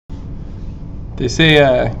They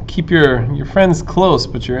say keep your friends close,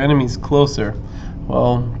 but your enemies closer.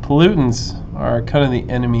 Well, pollutants are kind of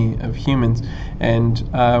the enemy of humans, and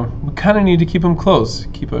we kind of need to keep them close,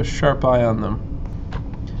 keep a sharp eye on them.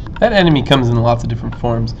 That enemy comes in lots of different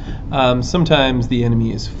forms. Sometimes the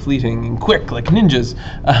enemy is fleeting and quick, like ninjas,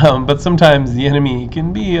 but sometimes the enemy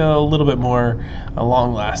can be a little bit more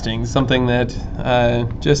long-lasting, something that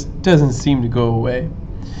just doesn't seem to go away.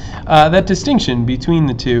 That distinction between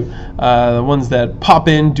the two, the ones that pop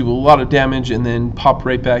in, do a lot of damage, and then pop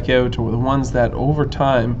right back out, or the ones that over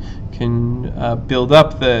time can build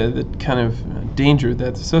up the kind of danger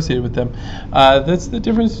that's associated with them. That's the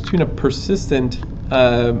difference between a persistent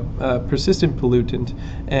pollutant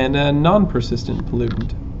and a non-persistent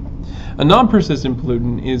pollutant. A non-persistent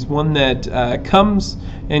pollutant is one that comes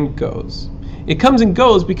and goes. It comes and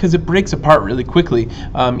goes because it breaks apart really quickly.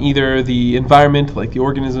 Either the environment, like the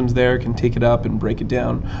organisms there, can take it up and break it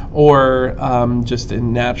down, or just it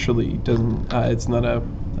naturally doesn't. It's not a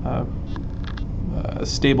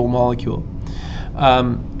stable molecule.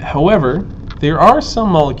 However, there are some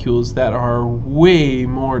molecules that are way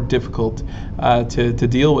more difficult to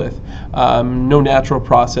deal with. No natural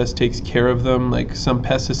process takes care of them, like some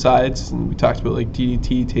pesticides, and we talked about like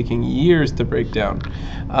DDT taking years to break down.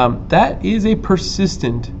 That is a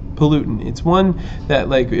persistent pollutant. It's one that,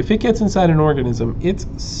 like, if it gets inside an organism, it's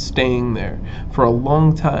staying there for a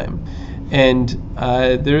long time. And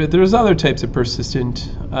there's other types of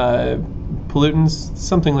persistent pollutants,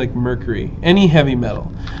 something like mercury, any heavy metal,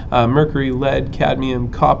 mercury, lead, cadmium,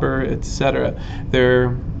 copper, etc.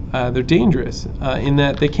 They're dangerous in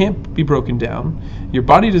that they can't be broken down. Your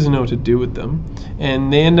body doesn't know what to do with them,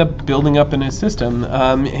 and they end up building up in a system,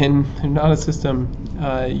 and they're not a system.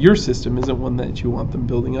 Your system isn't one that you want them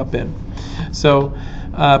building up in. So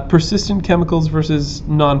persistent chemicals versus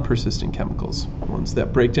non-persistent chemicals, ones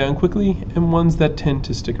that break down quickly and ones that tend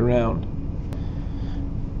to stick around.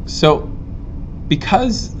 So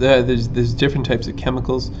because there's different types of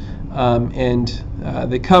chemicals, and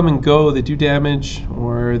they come and go, they do damage,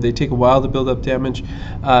 or they take a while to build up damage,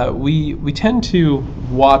 we tend to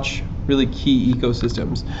watch really key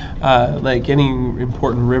ecosystems, like any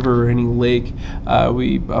important river or any lake,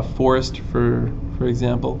 a forest, for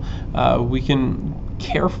example. We can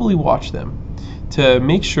carefully watch them to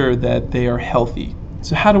make sure that they are healthy.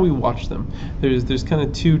 So how do we watch them? There's kind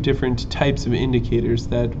of two different types of indicators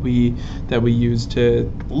that we use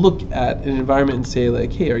to look at an environment and say,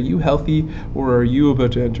 like, hey, are you healthy, or are you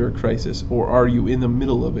about to enter a crisis, or are you in the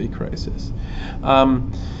middle of a crisis?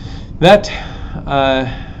 That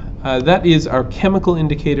is our chemical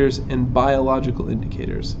indicators and biological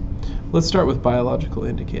indicators. Let's start with biological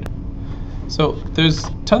indicators. So there's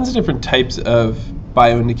tons of different types of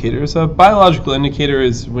bioindicators. A biological indicator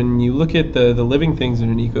is when you look at the living things in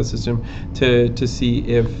an ecosystem to see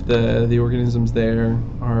if the organisms there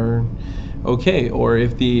are okay, or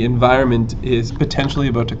if the environment is potentially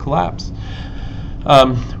about to collapse.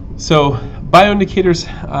 So bioindicators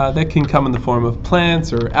that can come in the form of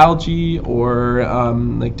plants or algae, or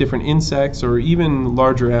like different insects, or even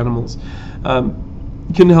larger animals,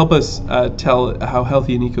 can help us tell how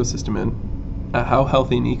healthy an ecosystem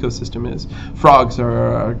is. Frogs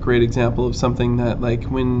are a great example of something that, like,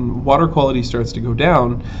 when water quality starts to go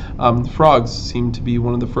down, frogs seem to be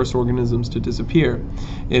one of the first organisms to disappear.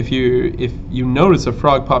 If you notice a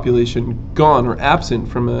frog population gone or absent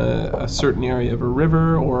from a certain area of a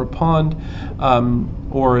river or a pond,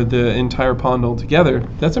 or the entire pond altogether,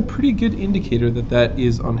 that's a pretty good indicator that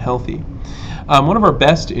is unhealthy. One of our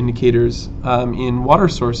best indicators in water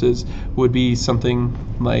sources would be something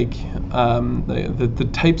like the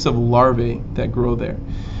types of larvae that grow there.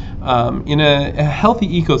 In a healthy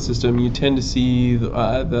ecosystem, you tend to see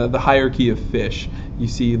the hierarchy of fish. You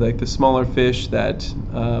see, like, the smaller fish that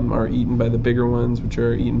are eaten by the bigger ones, which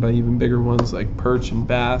are eaten by even bigger ones like perch and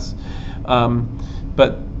bass.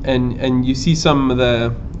 And you see some of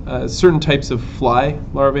the certain types of fly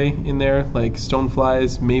larvae in there, like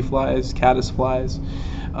stoneflies, mayflies, caddisflies.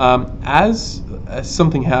 As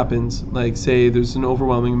something happens, like, say there's an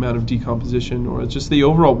overwhelming amount of decomposition, or just the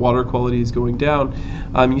overall water quality is going down,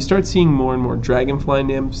 you start seeing more and more dragonfly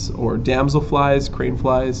nymphs or damselflies,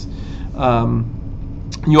 craneflies.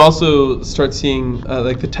 You also start seeing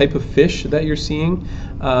like the type of fish that you're seeing.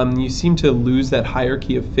 You seem to lose that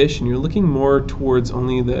hierarchy of fish, and you're looking more towards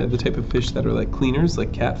only the type of fish that are like cleaners,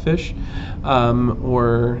 like catfish,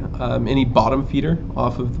 or any bottom feeder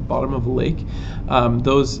off of the bottom of a lake.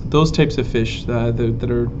 Those types of fish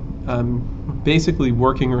that are basically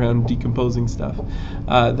working around decomposing stuff.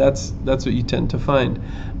 That's what you tend to find.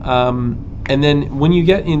 And then when you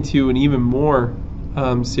get into an even more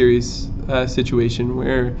serious situation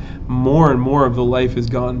where more and more of the life is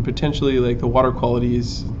gone. Potentially, like the water quality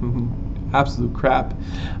is absolute crap.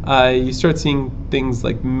 You start seeing things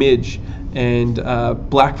like midge and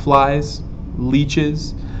black flies,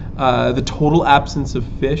 leeches, the total absence of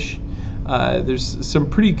fish. There's some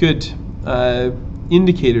pretty good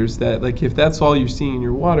indicators that, like, if that's all you're seeing in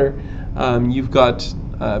your water, you've got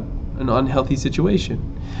an unhealthy situation.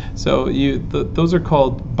 So those are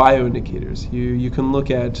called bioindicators. You can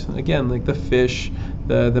look at, again, like the fish,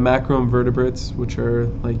 the macroinvertebrates, which are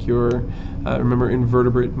like your, remember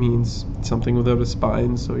invertebrate means something without a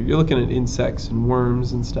spine, so you're looking at insects and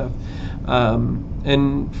worms and stuff,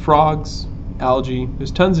 and frogs, algae.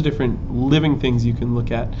 There's tons of different living things you can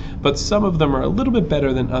look at, but some of them are a little bit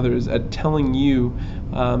better than others at telling you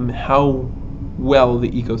how well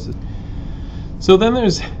the ecosystem. So then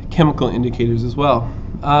there's chemical indicators as well.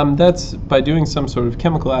 That's by doing some sort of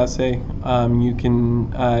chemical assay, you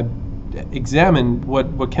can examine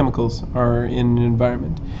what chemicals are in an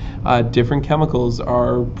environment. Different chemicals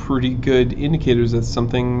are pretty good indicators that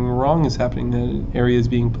something wrong is happening, that an area is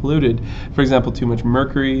being polluted. For example, too much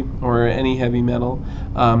mercury or any heavy metal.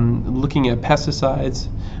 Looking at pesticides.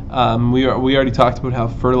 We already talked about how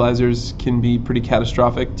fertilizers can be pretty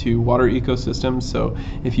catastrophic to water ecosystems. So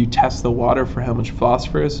if you test the water for how much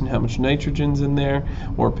phosphorus and how much nitrogen's in there,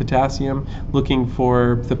 or potassium, looking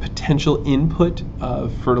for the potential input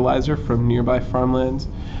of fertilizer from nearby farmlands,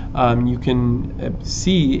 you can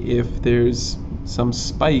see if there's some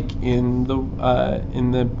spike in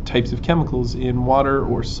the types of chemicals in water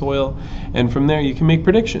or soil, and from there you can make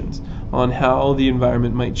predictions on how the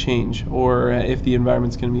environment might change, or if the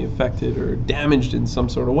environment's going to be affected or damaged in some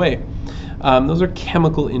sort of way. Those are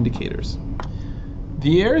chemical indicators.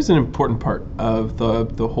 The air is an important part of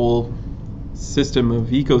the whole system of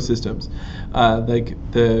ecosystems.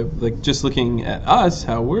 Like just looking at us,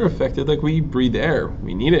 how we're affected. Like, we breathe air,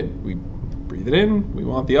 we need it, we breathe it in, we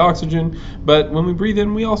want the oxygen, but when we breathe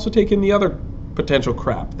in, we also take in the other potential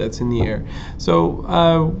crap that's in the air.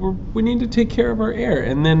 So we need to take care of our air,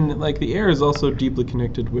 and then, like, the air is also deeply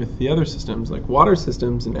connected with the other systems, like water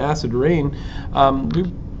systems and acid rain.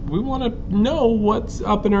 We want to know what's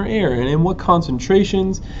up in our air and in what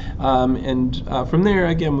concentrations, and from there,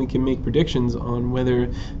 again, we can make predictions on whether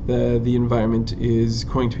the environment is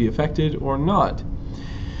going to be affected or not.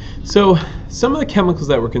 So some of the chemicals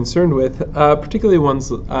that we're concerned with, particularly ones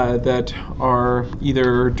that are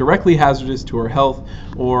either directly hazardous to our health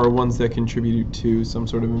or ones that contribute to some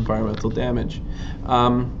sort of environmental damage.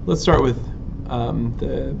 Let's start with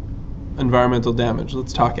the environmental damage.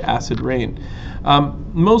 Let's talk acid rain.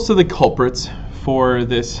 Most of the culprits for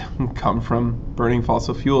this come from burning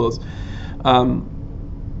fossil fuels.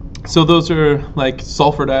 So those are like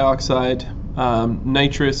sulfur dioxide,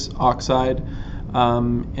 nitrous oxide,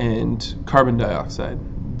 and carbon dioxide.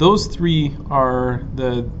 Those three are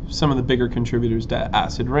some of the bigger contributors to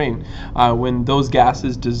acid rain. When those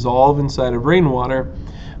gases dissolve inside of rainwater,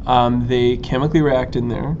 they chemically react in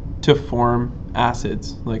there to form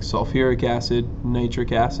acids like sulfuric acid,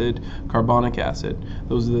 nitric acid, carbonic acid.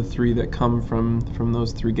 Those are the three that come from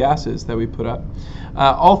those three gases that we put up.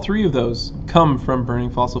 All three of those come from burning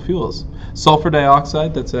fossil fuels. Sulfur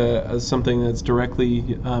dioxide, that's something that's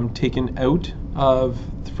directly taken out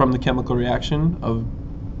from the chemical reaction of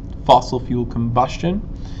fossil fuel combustion.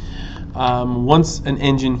 Once an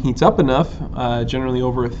engine heats up enough, generally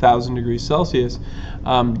over 1,000 degrees Celsius,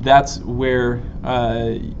 that's where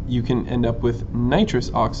you can end up with nitrous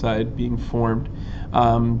oxide being formed.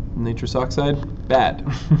 Nitrous oxide, bad,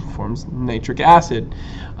 forms nitric acid.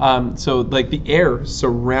 So like the air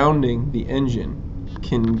surrounding the engine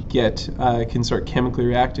can start chemically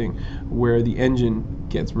reacting, where the engine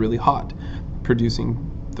gets really hot, producing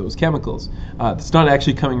those chemicals. It's not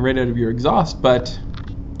actually coming right out of your exhaust, but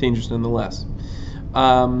dangerous nonetheless.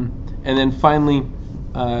 And then finally,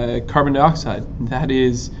 carbon dioxide. That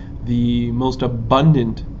is the most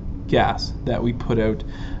abundant gas that we put out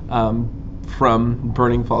from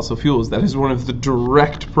burning fossil fuels. That is one of the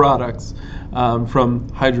direct products from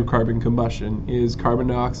hydrocarbon combustion, is carbon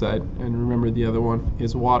dioxide, and remember the other one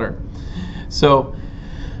is water. So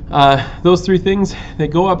those three things, they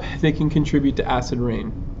go up, they can contribute to acid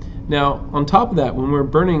rain. Now, on top of that, when we're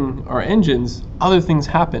burning our engines, other things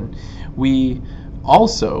happen. We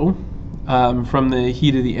also, from the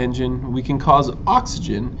heat of the engine, we can cause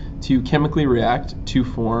oxygen to chemically react to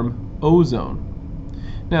form ozone.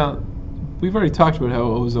 Now, we've already talked about how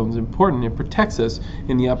ozone is important. It protects us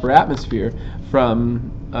in the upper atmosphere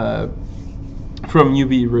from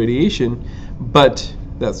UV radiation, but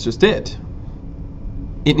that's just it.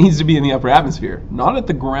 It needs to be in the upper atmosphere, not at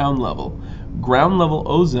the ground level, ground level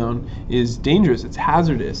ozone is dangerous, it's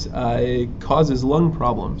hazardous, it causes lung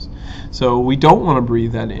problems. So we don't want to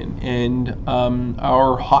breathe that in, and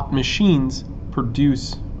our hot machines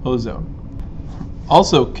produce ozone.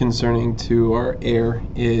 Also concerning to our air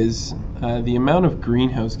is the amount of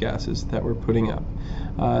greenhouse gases that we're putting up.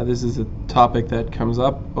 This is a topic that comes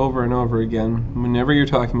up over and over again whenever you're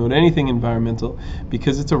talking about anything environmental,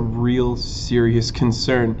 because it's a real serious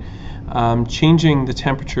concern. Changing the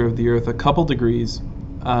temperature of the Earth a couple degrees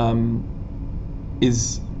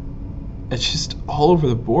it's just all over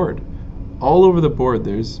the board. All over the board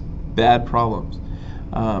there's bad problems.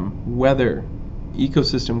 Weather,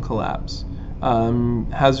 ecosystem collapse,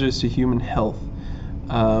 hazardous to human health,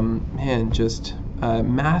 just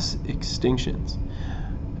mass extinctions.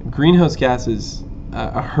 Greenhouse gases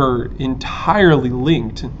are entirely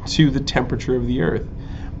linked to the temperature of the Earth.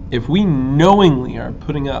 If we knowingly are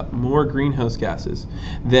putting up more greenhouse gases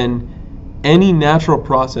than any natural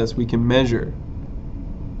process we can measure,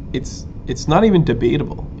 it's not even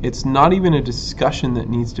debatable. It's not even a discussion that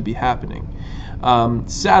needs to be happening.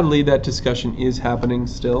 Sadly, that discussion is happening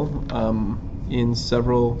still in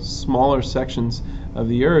several smaller sections of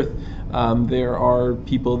the Earth. There are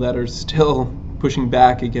people that are still pushing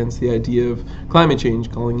back against the idea of climate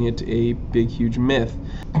change, calling it a big, huge myth.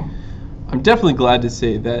 I'm definitely glad to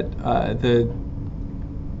say that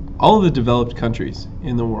all of the developed countries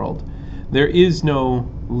in the world, there is no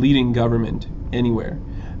leading government anywhere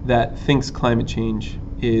that thinks climate change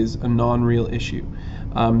is a non-real issue.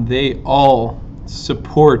 They all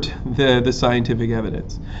support the scientific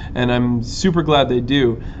evidence, and I'm super glad they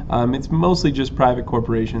do. It's mostly just private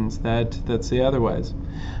corporations that say otherwise.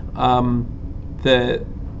 The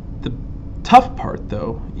tough part,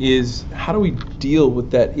 though, is how do we deal with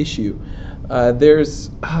that issue? There's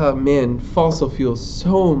fossil fuels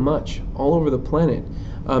so much all over the planet.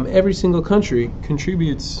 Every single country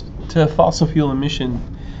contributes to fossil fuel emission,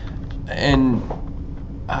 and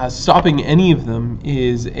stopping any of them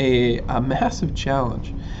is a massive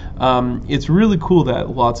challenge. It's really cool that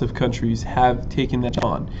lots of countries have taken that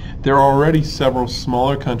on. There are already several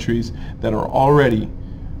smaller countries that are already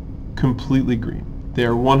completely green.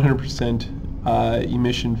 They're 100%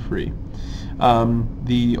 emission free.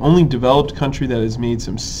 The only developed country that has made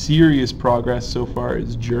some serious progress so far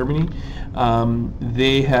is Germany.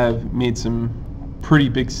 They have made some pretty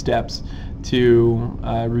big steps to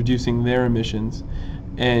reducing their emissions,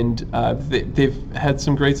 and they've had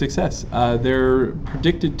some great success. They're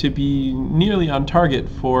predicted to be nearly on target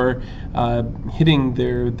for hitting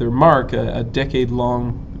their mark, a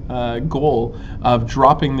decade-long goal of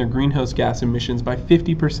dropping their greenhouse gas emissions by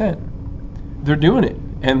 50%. They're doing it,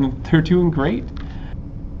 and they're doing great.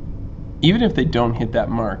 Even if they don't hit that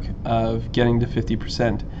mark of getting to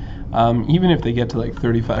 50%, even if they get to like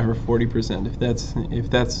 35 or 40%, if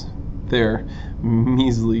that's their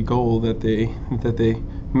measly goal that they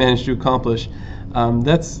managed to accomplish,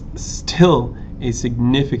 that's still a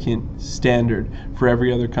significant standard for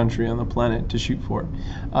every other country on the planet to shoot for.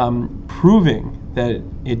 Proving that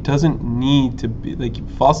it doesn't need to be, like,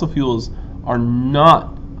 fossil fuels are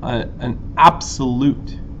not an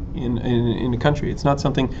absolute in a country. It's not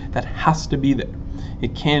something that has to be there.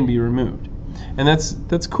 It can be removed, and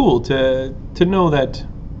that's cool to know that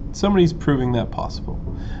somebody's proving that possible.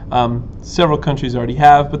 Several countries already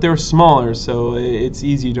have, but they're smaller, so it's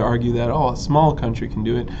easy to argue that, a small country can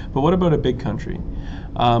do it, but what about a big country?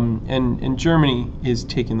 And Germany is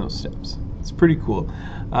taking those steps. It's pretty cool.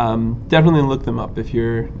 Definitely look them up if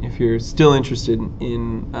you're still interested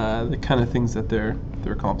in the kind of things that they're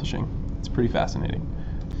accomplishing. It's pretty fascinating.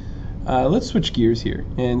 Let's switch gears here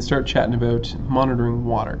and start chatting about monitoring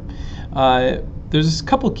water. There's a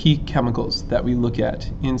couple key chemicals that we look at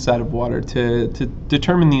inside of water to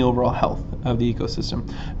determine the overall health of the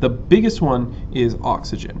ecosystem. The biggest one is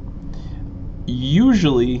oxygen.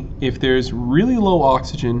 Usually, if there's really low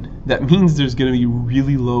oxygen, that means there's going to be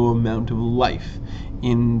really low amount of life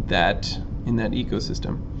in that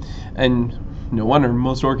ecosystem. And no wonder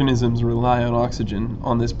most organisms rely on oxygen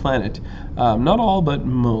on this planet. Not all, but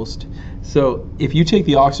most. So if you take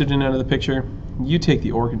the oxygen out of the picture, you take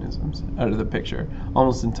the organisms out of the picture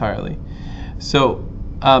almost entirely. So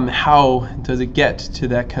how does it get to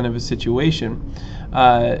that kind of a situation?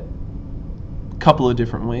 Couple of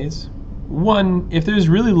different ways. One, if there's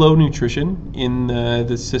really low nutrition in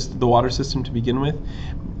the water system to begin with,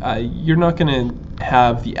 you're not going to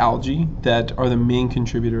have the algae that are the main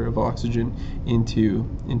contributor of oxygen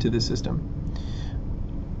into the system.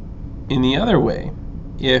 In the other way,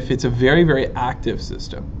 if it's a very, very active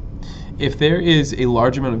system, if there is a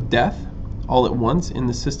large amount of death all at once in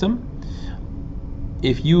the system,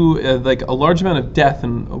 if you like, a large amount of death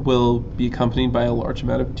will be accompanied by a large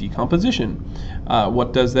amount of decomposition.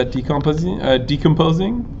 What does that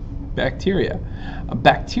decomposing? Bacteria.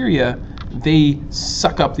 Bacteria, they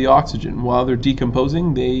suck up the oxygen while they're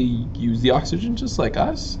decomposing. They use the oxygen just like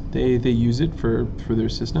us. They use it for their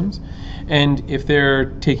systems. And if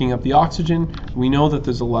they're taking up the oxygen, we know that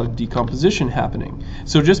there's a lot of decomposition happening.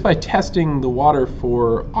 So just by testing the water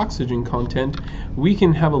for oxygen content, we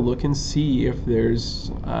can have a look and see if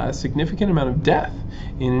there's a significant amount of death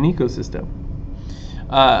in an ecosystem.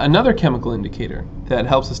 Another chemical indicator that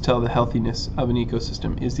helps us tell the healthiness of an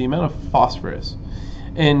ecosystem is the amount of phosphorus.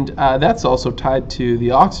 And that's also tied to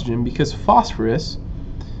the oxygen, because phosphorus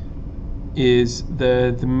is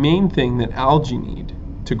the main thing that algae need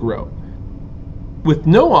to grow. With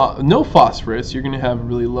no phosphorus, you're going to have a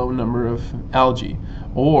really low number of algae,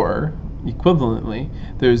 or equivalently,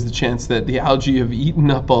 there's the chance that the algae have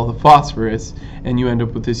eaten up all the phosphorus and you end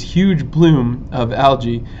up with this huge bloom of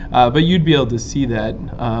algae, but you'd be able to see that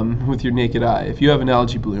with your naked eye. If you have an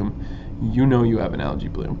algae bloom, you know you have an algae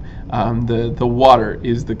bloom. The water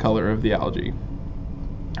is the color of the algae.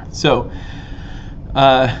 So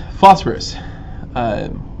phosphorus,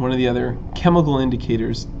 one of the other chemical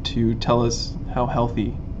indicators to tell us how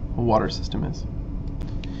healthy a water system is.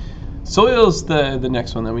 Soil is the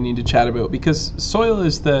next one that we need to chat about, because soil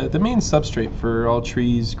is the main substrate for all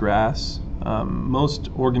trees, grass.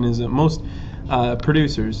 Most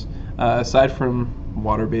producers, aside from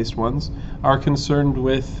water-based ones, are concerned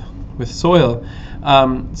with soil.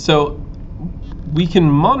 So we can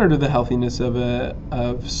monitor the healthiness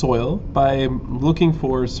of soil by looking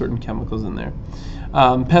for certain chemicals in there.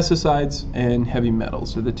 Pesticides and heavy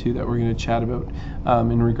metals are the two that we're going to chat about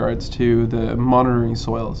in regards to the monitoring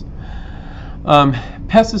soils.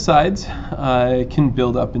 Pesticides can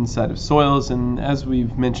build up inside of soils, and as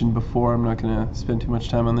we've mentioned before, I'm not going to spend too much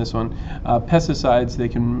time on this one. Pesticides, they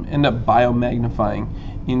can end up biomagnifying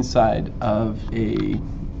inside of a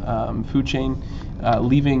food chain,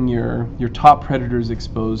 leaving your top predators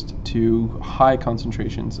exposed to high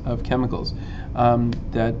concentrations of chemicals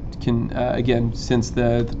that can, again, since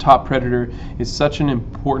the top predator is such an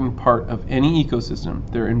important part of any ecosystem,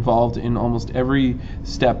 they're involved in almost every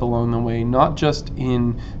step along the way, not just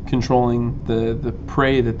in controlling the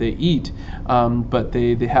prey that they eat, but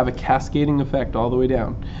they have a cascading effect all the way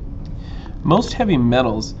down. Most heavy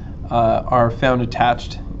metals are found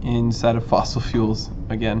attached inside of fossil fuels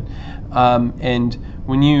again, and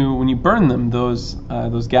when you burn them, those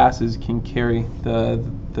gases can carry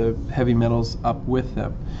the heavy metals up with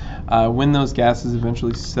them. When those gases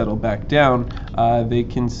eventually settle back down, they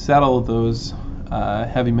can settle those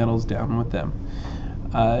heavy metals down with them.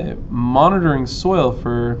 Monitoring soil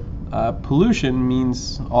for pollution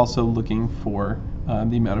means also looking for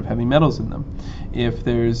the amount of heavy metals in them. If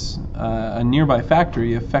there's a nearby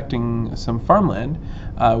factory affecting some farmland,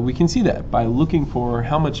 we can see that by looking for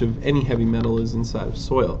how much of any heavy metal is inside of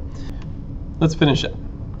soil. Let's finish up.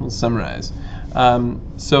 We'll summarize.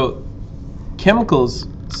 So chemicals,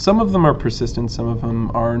 some of them are persistent, some of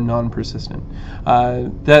them are non-persistent.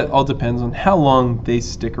 That all depends on how long they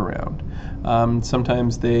stick around.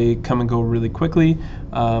 Sometimes they come and go really quickly.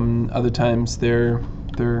 Other times they're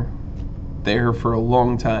there for a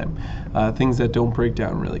long time. Things that don't break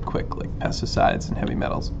down really quick, like pesticides and heavy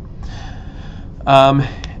metals.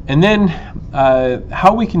 And then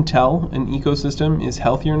how we can tell an ecosystem is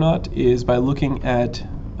healthy or not is by looking at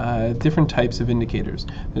different types of indicators.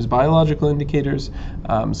 There's biological indicators,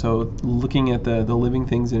 so looking at the living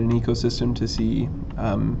things in an ecosystem to see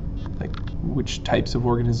like which types of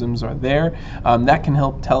organisms are there. That can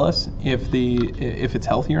help tell us if it's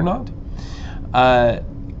healthy or not.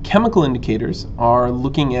 Chemical indicators are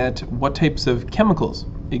looking at what types of chemicals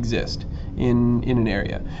exist in an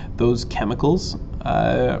area. Those chemicals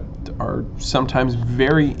are sometimes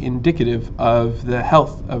very indicative of the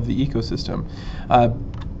health of the ecosystem.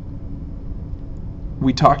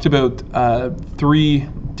 We talked about 3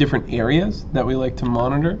 different areas that we like to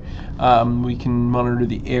monitor. We can monitor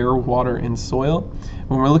the air, water, and soil.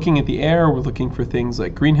 When we're looking at the air, we're looking for things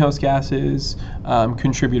like greenhouse gases,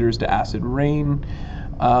 contributors to acid rain,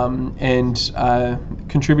 and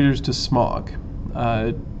contributors to smog,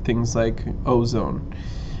 things like ozone.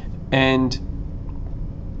 And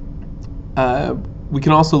we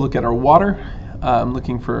can also look at our water,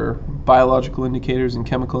 looking for biological indicators and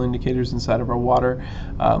chemical indicators inside of our water,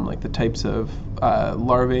 like the types of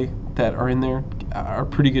larvae that are in there, are a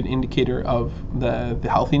pretty good indicator of the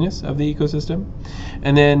healthiness of the ecosystem.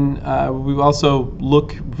 And then we also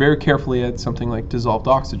look very carefully at something like dissolved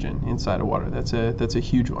oxygen inside of water. That's a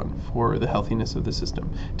huge one for the healthiness of the system.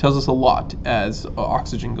 It tells us a lot as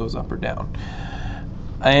oxygen goes up or down.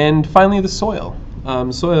 And finally, the soil.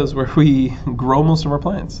 Soil is where we grow most of our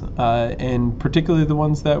plants, and particularly the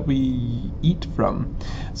ones that we eat from.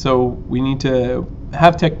 So we need to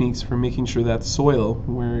have techniques for making sure that soil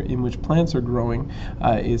in which plants are growing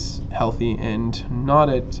is healthy and not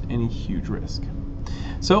at any huge risk.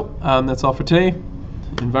 So that's all for today.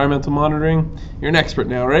 Environmental monitoring. You're an expert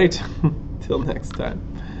now, right? Till next time.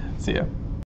 See ya.